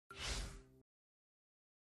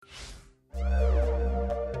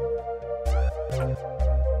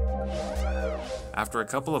After a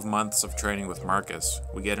couple of months of training with Markus,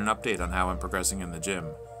 we get an update on how I'm progressing in the gym,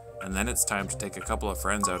 and then it's time to take a couple of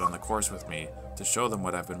friends out on the course with me to show them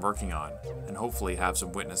what I've been working on, and hopefully have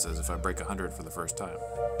some witnesses if I break 100 for the first time.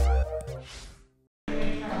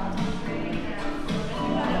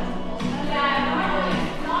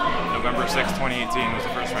 November 6, 2018 was the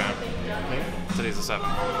first round. Today's the 7th.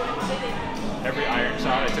 Every iron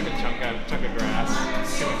shot, I took a chunk of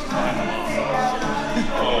grass, 2 inches behind the wall.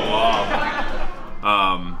 Oh wow.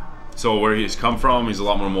 So where he's come from, he's a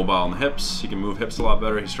lot more mobile on the hips. He can move hips a lot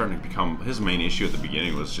better. He's starting to become, his main issue at the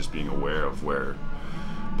beginning was just being aware of where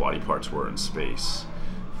body parts were in space.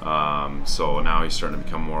 So now he's starting to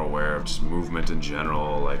become more aware of just movement in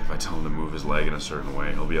general. Like if I tell him to move his leg in a certain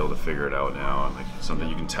way, he'll be able to figure it out now. And like something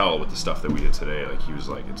you can tell with the stuff that we did today, like he was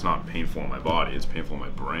like, it's not painful in my body, it's painful in my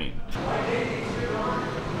brain. Slow.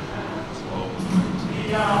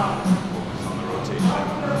 Focus on the rotation.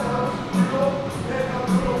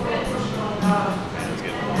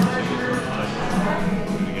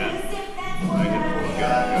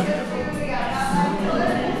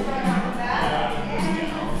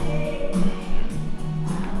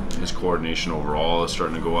 His coordination overall is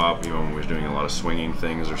starting to go up. Even when we're doing a lot of swinging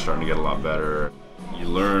things, they're starting to get a lot better. You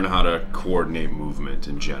learn how to coordinate movement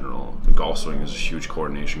in general. The golf swing is a huge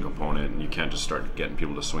coordination component, and you can't just start getting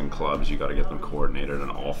people to swing clubs. You got to get them coordinated in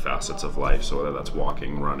all facets of life. So whether that's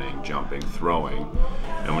walking, running, jumping, throwing,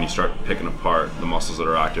 and when you start picking apart the muscles that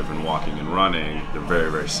are active in walking and running, they're very,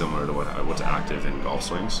 very similar to what's active in golf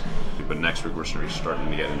swings. But next week we're starting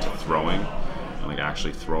to get into throwing, and like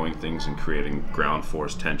actually throwing things and creating ground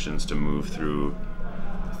force tensions to move through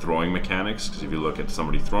throwing mechanics, because if you look at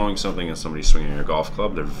somebody throwing something and somebody swinging a golf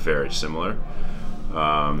club, they're very similar.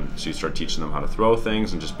 So you start teaching them how to throw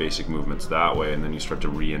things and just basic movements that way, and then you start to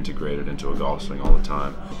reintegrate it into a golf swing all the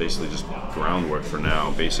time. Basically just groundwork for now,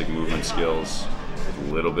 basic movement skills with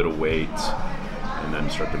a little bit of weight, and then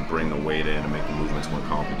start to bring the weight in and make the movements more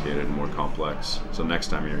complicated and more complex. So next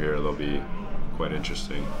time you're here, they'll be quite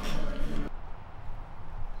interesting.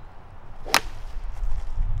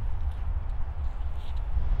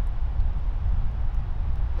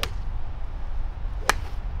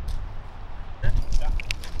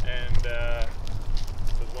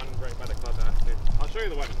 There's one right by the club basket. I'll show you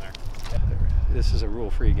the one in there. This is a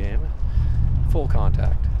rule-free game. Full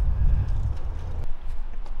contact.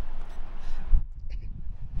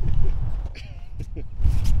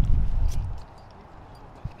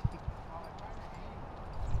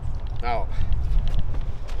 Now,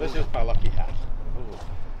 this is my lucky hat.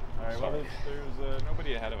 All right, well, there's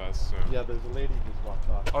nobody ahead of us. So. Yeah, there's a lady just walked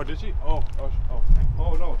off. Oh, did she? Oh,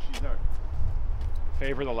 no, she's there.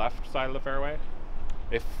 Favor the left side of the fairway.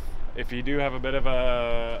 If you do have a bit of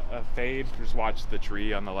a fade, just watch the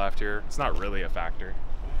tree on the left here. It's not really a factor.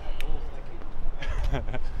 Come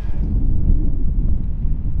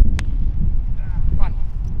on.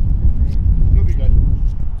 You'll be good.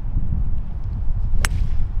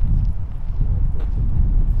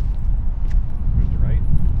 Where's the right?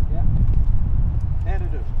 Yeah. And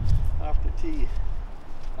it is. Off the tee.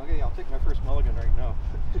 Okay, I'll take my first mulligan right now.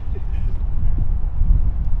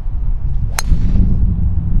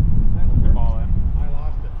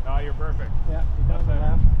 You're perfect. Yeah, he does the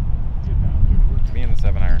left. Me and the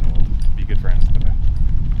 7-iron will be good friends today.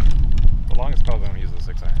 The longest club, I'm going to use the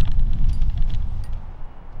 6-iron.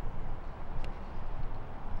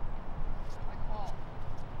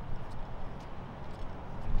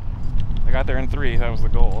 I got there in 3, that was the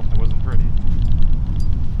goal. It wasn't pretty.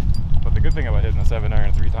 But the good thing about hitting the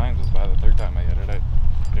 7-iron 3 times was by the 3rd time I hit it, I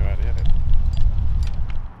knew how to hit it.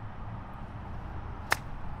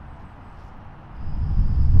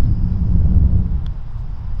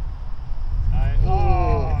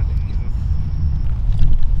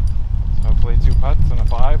 Hopefully 2 putts and a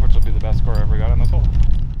 5, which will be the best score I ever got on this hole.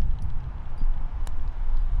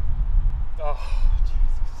 Oh,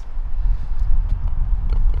 Jesus.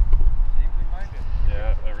 Same thing mine did.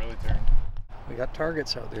 Yeah, that really turned. We got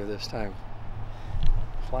targets out there this time.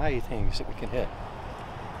 Fly things that we can hit.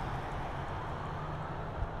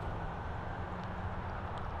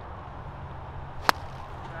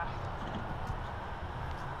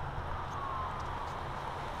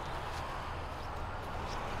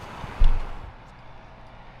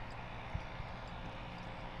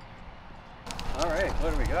 All right,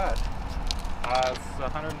 what do we got? It's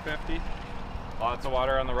 150. Lots of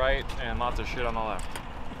water on the right and lots of shit on the left.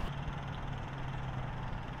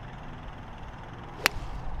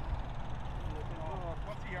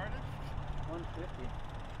 What's the yardage?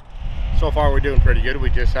 150. So far we're doing pretty good. We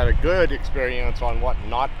just had a good experience on what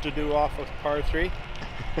not to do off of par 3.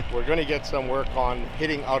 We're going to get some work on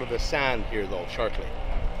hitting out of the sand here, though, shortly.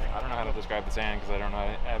 I don't know how to describe the sand because I don't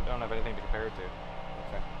have anything to compare it to.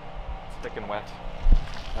 Okay. It's thick and wet.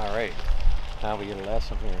 All right. Now we get a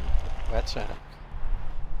lesson here in wet sand.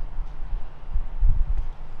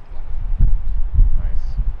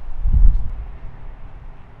 Nice.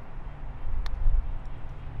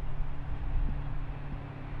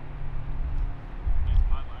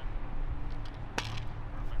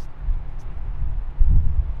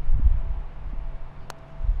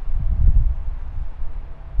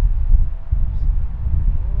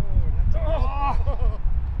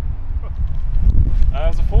 That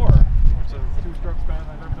was a 4, which is 2 strokes better than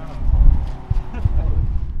I've ever done on this hole.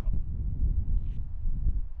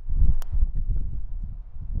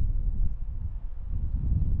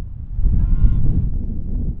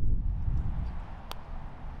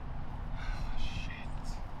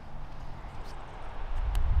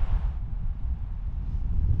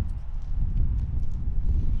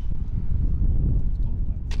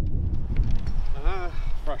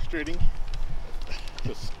 Frustrating. It's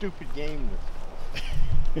a stupid game.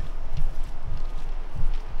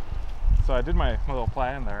 So I did my little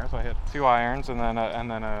plan there. So I hit 2 irons and then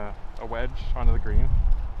a wedge onto the green,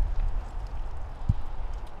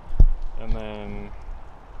 and then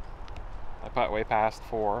I putt way past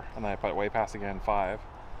 4, and then I putt way past again 5,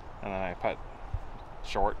 and then I putt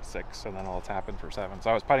short 6, and then I'll tap in for 7. So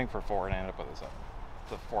I was putting for 4, and I ended up with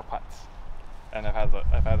the 4 putts, and I've had that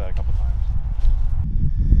a couple times.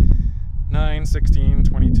 9, 16,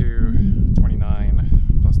 22,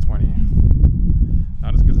 29, plus 20.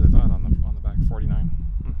 Not as good as I thought on the back 49.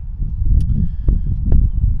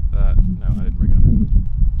 No, I didn't break under.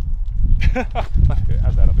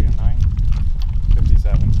 Add that up again. 9,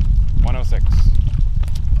 57, 106.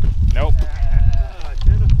 Nope.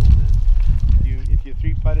 Identical then. If you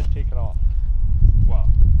 3-putted, take it off. Well,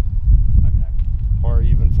 I mean, Or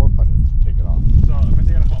even 4-putted, take it off. so if I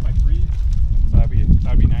take it off my 3, that'd be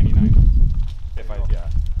 99. If I sort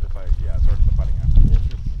the putting out.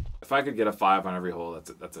 If I could get a 5 on every hole,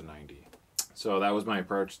 that's a 90. So that was my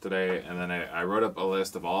approach today, and then I wrote up a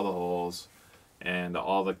list of all the holes and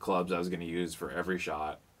all the clubs I was going to use for every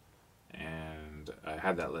shot, and I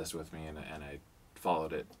had that list with me, and I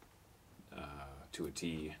followed it to a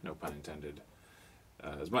T, no pun intended,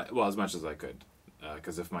 as much as I could,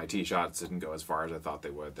 because if my tee shots didn't go as far as I thought they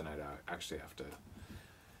would, then I'd actually have to,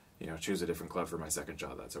 choose a different club for my second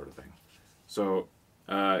shot, that sort of thing. So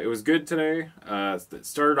it was good today. It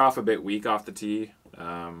started off a bit weak off the tee,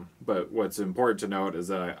 but what's important to note is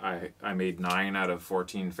that I made 9 out of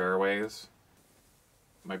 14 fairways.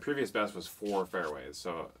 My previous best was 4 fairways,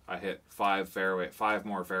 so I hit 5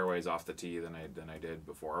 more fairways off the tee than I did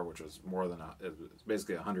before, which was more than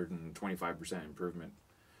basically 125% improvement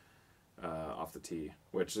off the tee,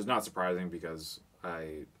 which is not surprising because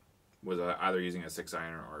I was either using a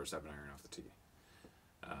 6-iron or a 7-iron off the tee.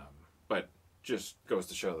 But just goes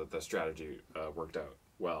to show that the strategy worked out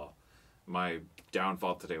well. My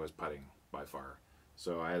downfall today was putting by far.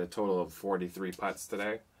 So I had a total of 43 putts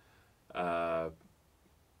today.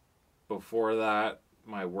 Before that,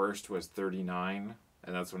 my worst was 39,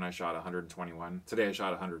 and that's when I shot 121. Today I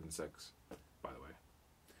shot 106, by the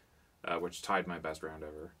way, which tied my best round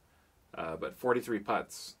ever. But 43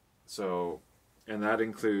 putts. So, and that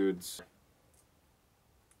includes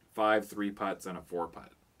 5 3-putts and a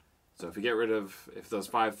 4-putt. So if you get rid of, if those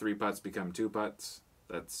 5 3-putts become 2 putts,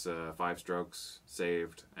 that's 5 strokes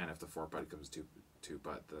saved, and if the 4-putt becomes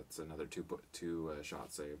 2-putt, that's another 2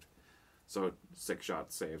 shots saved. So 6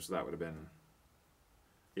 shots saved. So that would have been,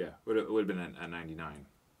 it would have been a 99,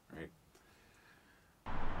 right?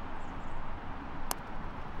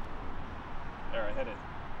 There, I hit it.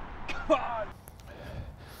 Come on.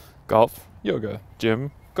 Golf, yoga,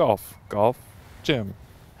 gym, golf, gym.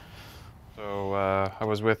 So I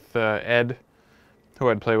was with Ed, who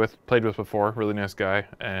I'd played with before, really nice guy,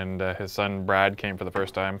 and his son Brad came for the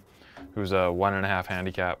first time, who's a 1.5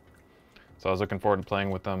 handicap. So I was looking forward to playing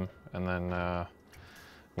with them, and then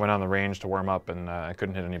went on the range to warm up, and I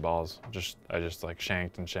couldn't hit any balls. I just like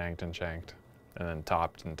shanked and shanked and shanked, and then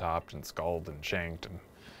topped and sculled and shanked, and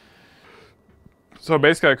so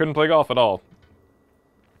basically I couldn't play golf at all.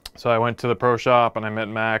 So I went to the pro shop and I met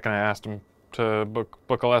Mac and I asked him to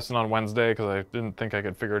book a lesson on Wednesday because I didn't think I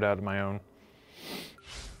could figure it out on my own.